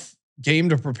tough game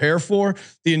to prepare for.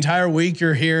 The entire week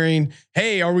you're hearing,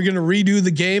 hey, are we going to redo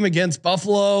the game against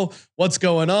Buffalo? What's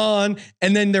going on?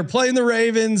 And then they're playing the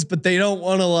Ravens, but they don't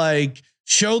want to like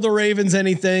show the Ravens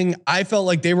anything. I felt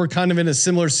like they were kind of in a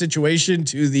similar situation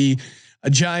to the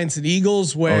Giants and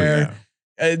Eagles where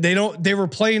they were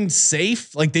playing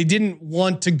safe. Like they didn't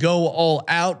want to go all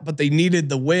out, but they needed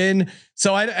the win.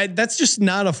 So I that's just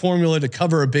not a formula to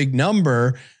cover a big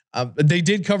number. They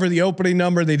did cover the opening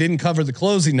number. They didn't cover the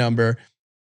closing number.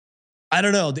 I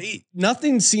don't know.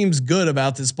 Nothing seems good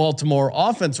about this Baltimore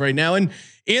offense right now. And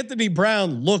Anthony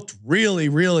Brown looked really,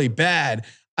 really bad.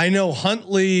 I know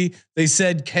Huntley, they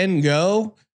said can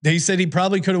go. They said he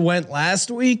probably could have went last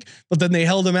week, but then they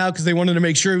held him out because they wanted to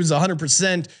make sure he was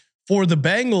 100% for the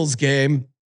Bengals game.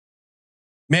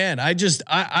 Man, I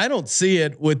don't see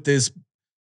it with this.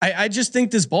 I just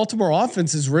think this Baltimore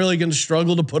offense is really going to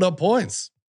struggle to put up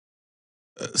points.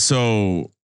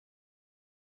 So,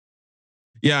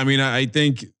 yeah, I mean, I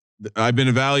think I've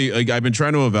been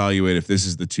trying to evaluate if this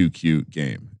is the too cute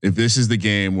game. If this is the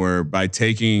game where by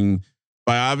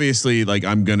obviously like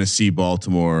I'm going to see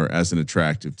Baltimore as an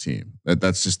attractive team.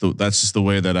 That's just the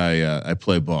way that I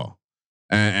play ball.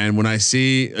 And when I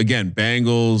see again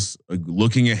Bengals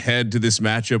looking ahead to this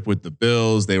matchup with the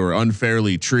Bills, they were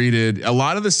unfairly treated. A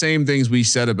lot of the same things we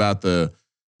said about the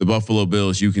Buffalo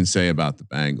Bills, you can say about the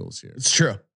Bengals here. It's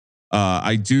true.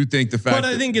 I do think the fact, but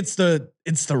I think it's the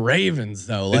Ravens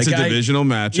though. Like it's a divisional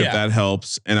matchup that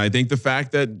helps, and I think the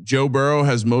fact that Joe Burrow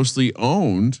has mostly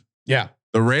owned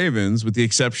the Ravens, with the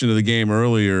exception of the game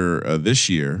earlier this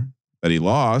year that he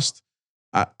lost.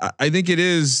 I think it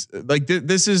is like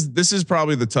this is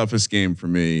probably the toughest game for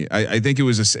me. I think it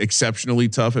was exceptionally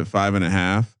tough at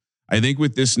 5.5. I think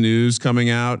with this news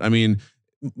coming out, I mean,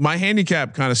 my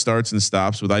handicap kind of starts and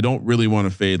stops with I don't really want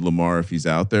to fade Lamar if he's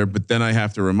out there, but then I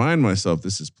have to remind myself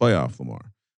this is playoff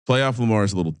Lamar. Playoff Lamar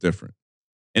is a little different.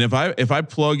 And if I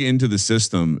plug into the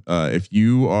system, if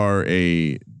you are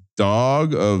a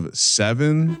dog of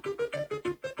 7,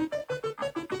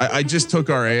 I just took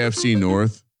our AFC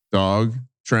North dog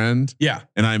trend,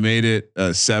 and I made it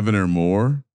 7 or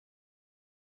more.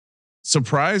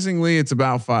 Surprisingly, it's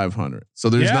about 500.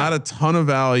 So there's not a ton of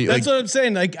value. That's what I'm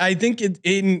saying. Like I think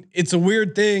it's a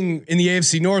weird thing in the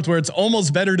AFC North where it's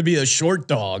almost better to be a short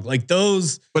dog. Like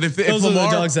those. But if Lamar, are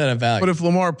the dogs that have value. But if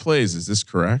Lamar plays, is this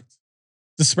correct?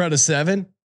 The spread of 7.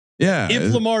 Yeah.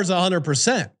 If Lamar's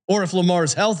 100%, or if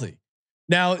Lamar's healthy.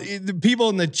 Now the people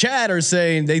in the chat are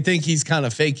saying they think he's kind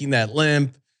of faking that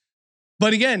limp.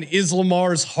 But again, is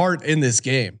Lamar's heart in this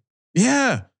game?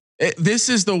 Yeah. This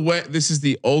is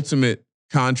the ultimate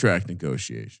contract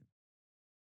negotiation.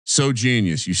 So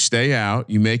genius. You stay out,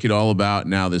 you make it all about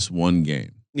now this one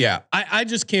game. Yeah. I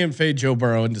just can't fade Joe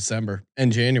Burrow in December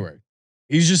and January.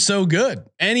 He's just so good.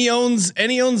 And he owns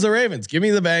the Ravens. Give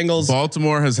me the Bengals.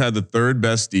 Baltimore has had the 3rd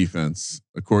best defense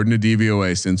according to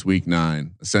DVOA since week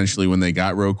 9. Essentially when they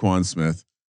got Roquan Smith,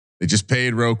 they just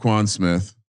paid Roquan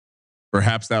Smith.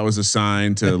 Perhaps that was a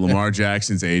sign to Lamar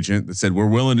Jackson's agent that said, we're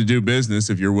willing to do business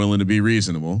if you're willing to be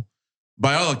reasonable.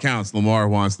 By all accounts, Lamar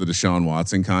wants the Deshaun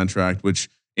Watson contract, which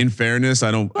in fairness,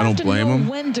 I don't blame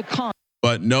him.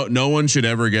 But no one should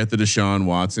ever get the Deshaun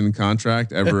Watson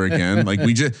contract ever again. Like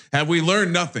we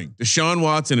learned nothing. Deshaun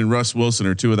Watson and Russ Wilson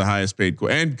are 2 of the highest paid,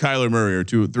 and Kyler Murray are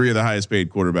 3 of the highest paid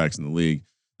quarterbacks in the league.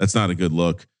 That's not a good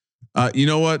look. You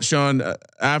know what, Sean,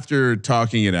 after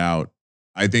talking it out,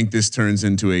 I think this turns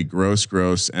into a gross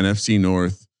NFC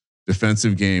North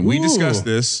defensive game. We discussed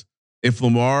this. If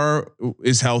Lamar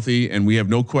is healthy, and we have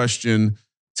no question,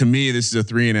 to me, this is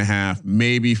a 3.5,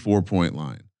 maybe 4-point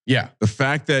line. Yeah. The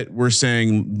fact that we're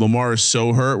saying Lamar is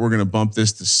so hurt, we're going to bump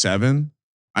this to 7.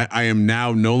 I am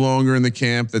now no longer in the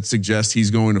camp that suggests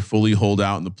he's going to fully hold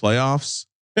out in the playoffs.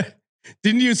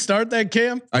 Didn't you start that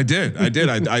camp? I did.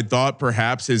 I thought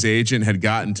perhaps his agent had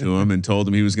gotten to him and told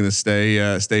him he was going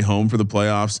to stay home for the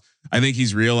playoffs. I think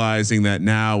he's realizing that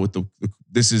now with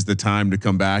this is the time to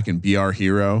come back and be our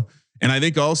hero. And I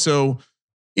think also,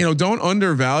 don't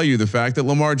undervalue the fact that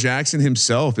Lamar Jackson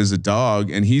himself is a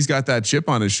dog and he's got that chip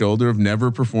on his shoulder of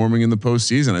never performing in the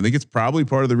postseason. I think it's probably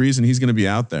part of the reason he's going to be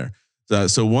out there.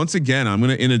 So once again, I'm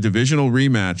going to, in a divisional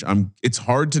rematch, it's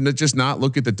hard to just not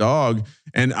look at the dog.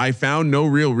 And I found no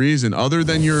real reason other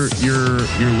than your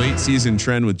late season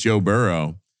trend with Joe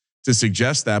Burrow to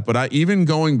suggest that. But even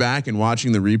going back and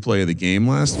watching the replay of the game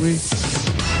last week,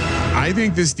 I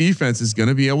think this defense is going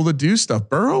to be able to do stuff.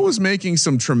 Burrow was making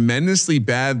some tremendously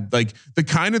bad, like the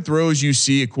kind of throws you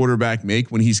see a quarterback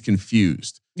make when he's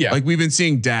confused. Yeah. like we've been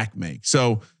seeing Dak make.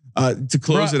 So to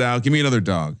close it out, give me another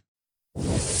dog.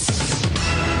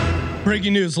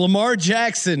 Breaking news: Lamar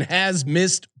Jackson has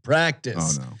missed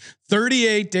practice. Oh no.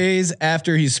 38 days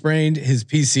after he sprained his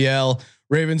PCL,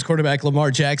 Ravens quarterback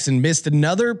Lamar Jackson missed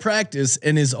another practice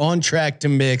and is on track to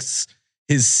miss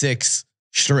his 6th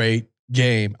straight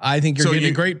game. I think you're getting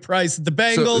a great price at the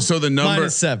Bengals. So the number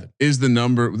 -7 is the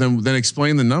number. Then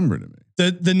explain the number to me.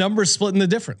 The number splitting the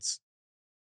difference.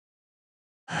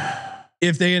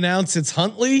 If they announce it's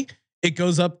Huntley, it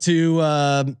goes up to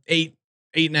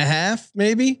 8.5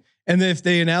 maybe. And if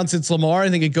they announce it's Lamar, I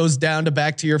think it goes down to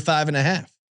back to your 5.5.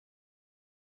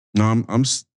 No,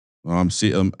 I'm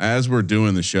seeing as we're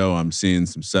doing the show, I'm seeing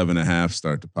some 7.5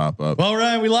 start to pop up. Well,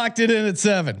 Ryan, we locked it in at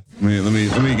 7. Let me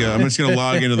go. I'm just gonna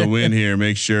log into the win here.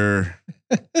 Make sure.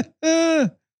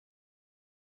 It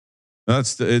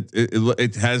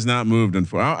has not moved.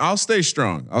 I'll stay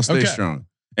strong. I'll stay strong.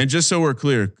 And just so we're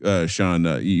clear, Sean,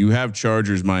 you have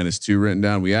Chargers -2 written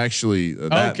down. We actually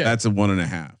that's a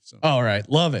 1.5. So. All right,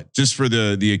 love it. Just for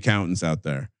the accountants out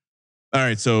there. All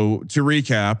right, so to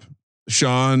recap,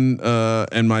 Sean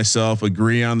and myself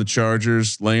agree on the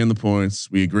Chargers laying the points.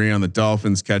 We agree on the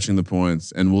Dolphins catching the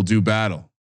points, and we'll do battling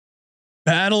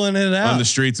it out on the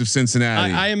streets of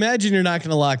Cincinnati. I imagine you're not going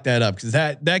to lock that up because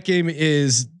that game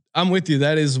is. I'm with you.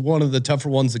 That is one of the tougher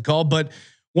ones to call, but.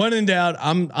 When in doubt,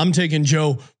 I'm taking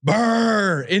Joe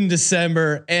Burr in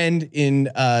December and in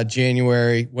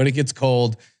January when it gets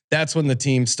cold. That's when the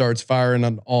team starts firing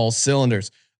on all cylinders.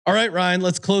 All right, Ryan,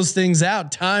 let's close things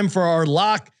out. Time for our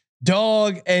lock,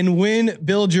 dog, and win.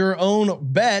 Build your own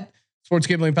bet.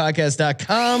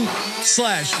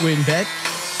 sportsgamblingpodcast.com/win bet.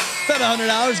 Bet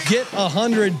 $100, get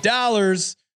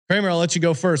 $100. Kramer, I'll let you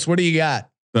go first. What do you got?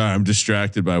 I'm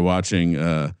distracted by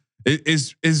watching.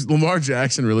 Is Lamar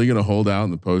Jackson really going to hold out in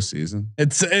the postseason?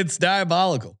 It's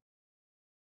diabolical.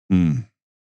 I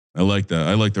like that.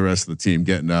 I like the rest of the team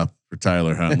getting up for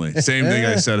Tyler Huntley. Same thing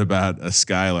I said about a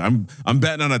Skyler. I'm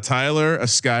betting on a Tyler, a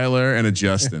Skyler, and a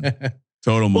Justin.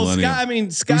 Total millennial.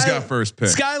 Who's got first pick?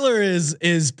 Skyler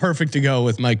is perfect to go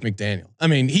with Mike McDaniel. I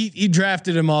mean, he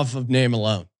drafted him off of name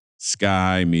alone.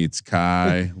 Sky meets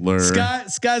Kyler.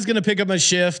 Sky's going to pick up a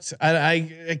shift.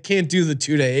 I can't do the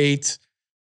 2 to 8.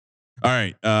 All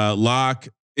right, lock.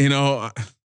 You know,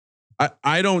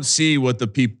 I don't see what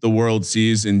the world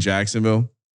sees in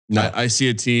Jacksonville. No. I see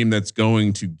a team that's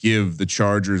going to give the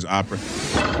Chargers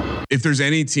if there's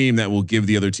any team that will give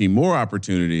the other team more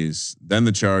opportunities than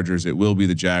the Chargers, it will be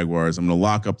the Jaguars. I'm going to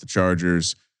lock up the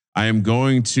Chargers. I am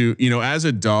going to, as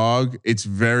a dog, it's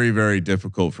very, very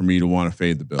difficult for me to want to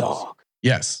fade the Bills. Dog.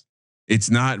 Yes. It's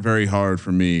not very hard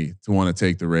for me to want to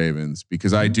take the Ravens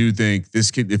because I do think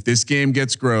if this game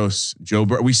gets gross, Joe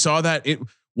Burrow, we saw that.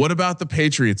 What about the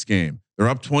Patriots game? They're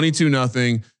up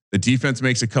 22-0. The defense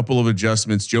makes a couple of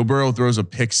adjustments. Joe Burrow throws a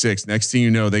pick 6. Next thing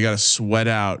you know, they got to sweat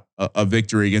out a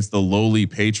victory against the lowly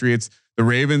Patriots. The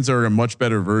Ravens are a much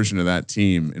better version of that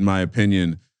team, in my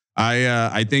opinion.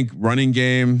 I think running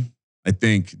game, I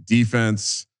think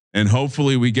defense, and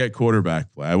hopefully we get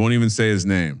quarterback play. I won't even say his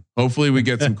name. Hopefully we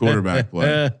get some quarterback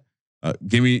play.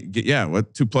 Give me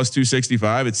 2 plus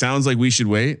 265. It sounds like we should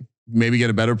wait, maybe get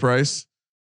a better price.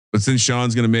 But since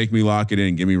Sean's going to make me lock it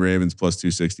in, give me Ravens plus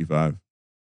 265.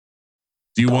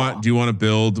 Do you want to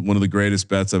build one of the greatest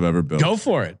bets I've ever built? Go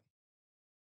for it.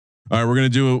 All right, we're going to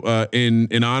do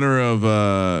in honor of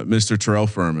Mr. Terrell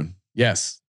Furman.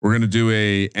 Yes. We're going to do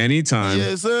a anytime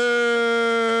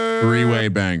 3-way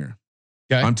banger.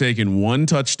 Okay. I'm taking 1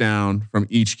 touchdown from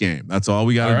each game. That's all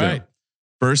we got to do.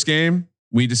 First game,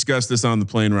 we discussed this on the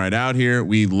plane right out here.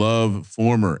 We love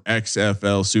former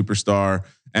XFL superstar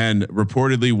and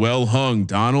reportedly well hung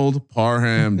Donald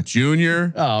Parham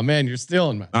Jr. Oh man, you're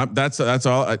stealing me. That's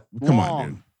all. Come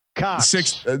on, dude.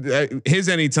 6. His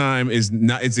anytime is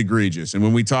not. It's egregious. And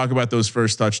when we talk about those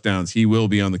first touchdowns, he will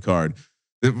be on the card.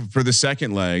 For the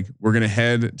second leg, we're going to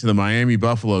head to the Miami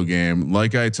Buffalo game.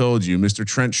 Like I told you, Mr.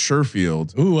 Trent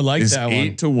Sherfield. Ooh, I like that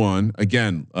 8-1.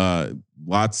 Again,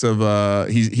 lots of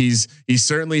he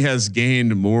certainly has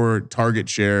gained more target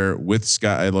share with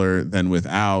Skyler than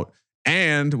without.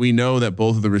 And we know that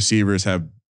both of the receivers have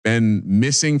been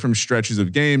missing from stretches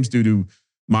of games due to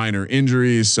minor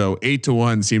injuries. So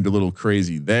 8-1 seemed a little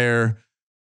crazy there.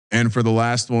 And for the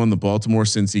last one, the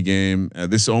Baltimore-Cincy game,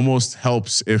 this almost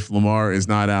helps if Lamar is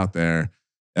not out there.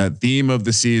 Theme of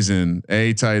the season,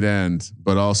 a tight end,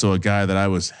 but also a guy that I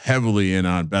was heavily in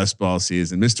on best ball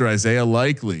season, Mr. Isaiah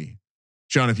Likely.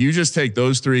 Sean, if you just take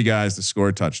those 3 guys to score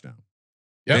a touchdown,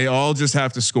 they all just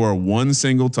have to score 1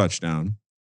 single touchdown.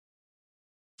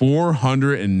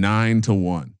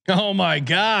 409-1. Oh my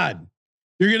God.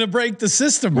 You're going to break the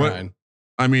system, Ryan.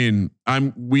 I mean,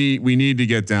 we need to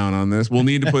get down on this. We'll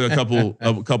need to put a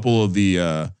couple of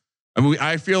the. I mean,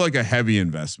 I feel like a heavy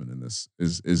investment in this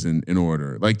is in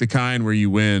order, like the kind where you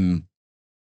win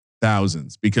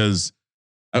thousands, because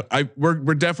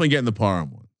we're definitely getting the par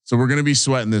on one. So we're going to be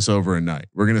sweating this over a night.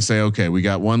 We're going to say, okay, we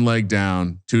got one leg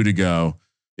down, 2 to go.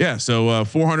 Yeah. So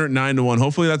 409 to 1.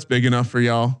 Hopefully that's big enough for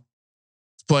y'all.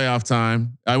 It's playoff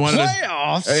time. I wanted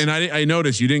playoffs. And I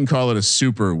noticed you didn't call it a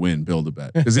super win build a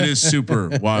bet, because it is super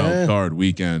wild card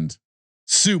weekend.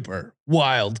 Super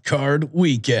wild card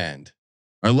weekend.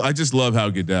 I just love how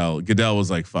Goodell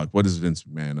was like, fuck, what is Vince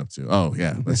McMahon up to? Oh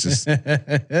yeah. Let's just.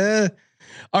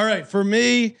 All right. For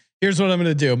me, here's what I'm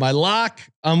going to do. My lock,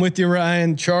 I'm with you,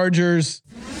 Ryan. Chargers.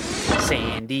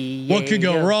 San Diego. What could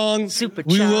go wrong?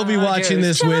 We will be watching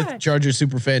this with Chargers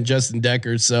superfan Justin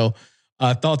Decker. So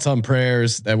thoughts on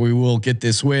prayers that we will get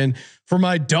this win. For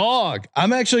my dog,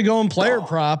 I'm actually going player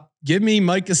prop. Give me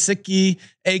Mike Gesicki,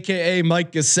 aka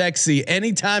Mike Gesexy,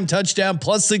 anytime touchdown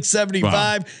plus 675.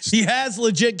 Wow. He has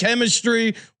legit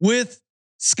chemistry with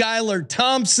Skylar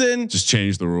Thompson. Just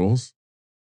change the rules.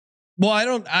 Well, I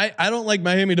don't like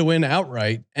Miami to win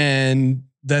outright, and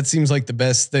that seems like the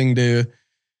best thing to.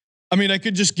 I mean, I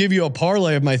could just give you a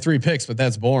parlay of my 3 picks, but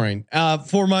that's boring.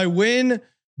 For my win,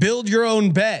 build your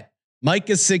own bet. Mike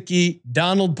Gesicki,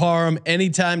 Donald Parham,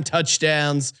 anytime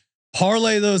touchdowns.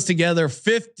 Parlay those together,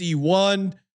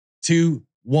 51-1,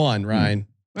 Ryan.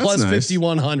 Plus nice.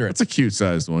 5,100. That's a cute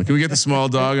sized one. Can we get the small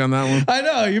dog on that one? I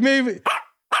know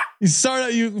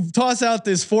you toss out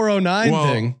this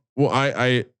 409 thing. Well,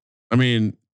 I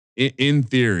mean, in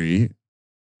theory,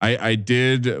 I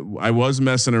was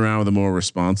messing around with a more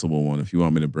responsible one. If you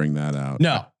want me to bring that out.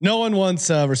 No one wants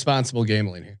responsible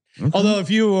gambling here. Okay. Although if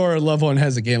you or a loved one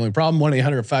has a gambling problem,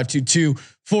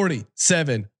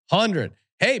 1-800-522-4700.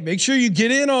 Hey, make sure you get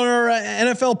in on our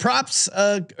NFL props,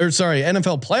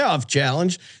 NFL playoff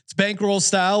challenge. It's bankroll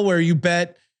style where you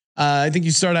bet. I think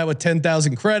you start out with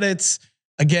 10,000 credits.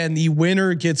 Again, the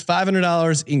winner gets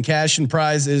 $500 in cash and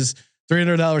prizes,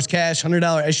 $300 cash, $100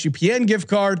 SGPN gift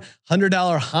card,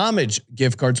 $100 homage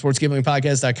gift card,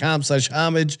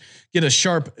 sportsgamblingpodcast.com/homage. Get a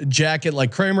sharp jacket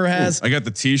like Kramer has. Ooh, I got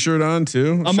the t-shirt on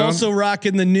too. I'm also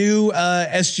rocking the new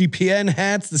SGPN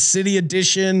hats, the city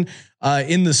edition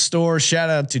in the store. Shout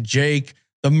out to Jake,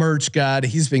 the merch god.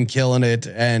 He's been killing it.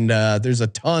 And there's a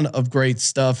ton of great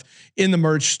stuff in the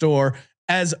merch store.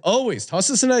 As always, toss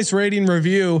us a nice rating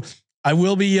review. I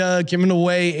will be giving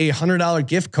away a $100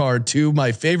 gift card to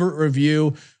my favorite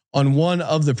review on one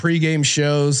of the pregame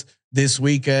shows this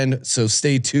weekend. So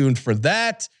stay tuned for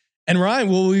that. And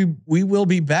Ryan, we will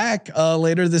be back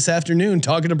later this afternoon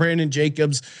talking to Brandon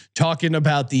Jacobs, talking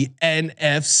about the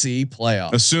NFC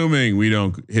playoffs. Assuming we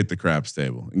don't hit the craps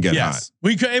table and get hot.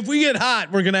 If we get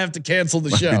hot, we're gonna have to cancel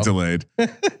the show. Delayed.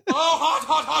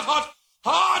 Hot.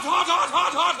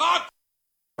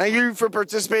 Thank you for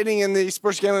participating in the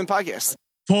Sports Gambling Podcast.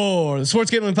 For the Sports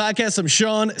Gambling Podcast, I'm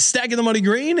Sean, stacking the money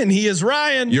green, and he is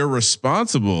Ryan. Your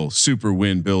responsible super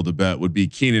win build a bet would be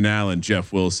Keenan Allen,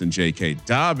 Jeff Wilson, J.K.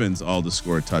 Dobbins, all to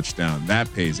score a touchdown.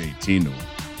 That pays 18 to 1.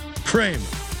 Kramer,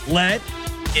 let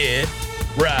it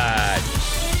ride.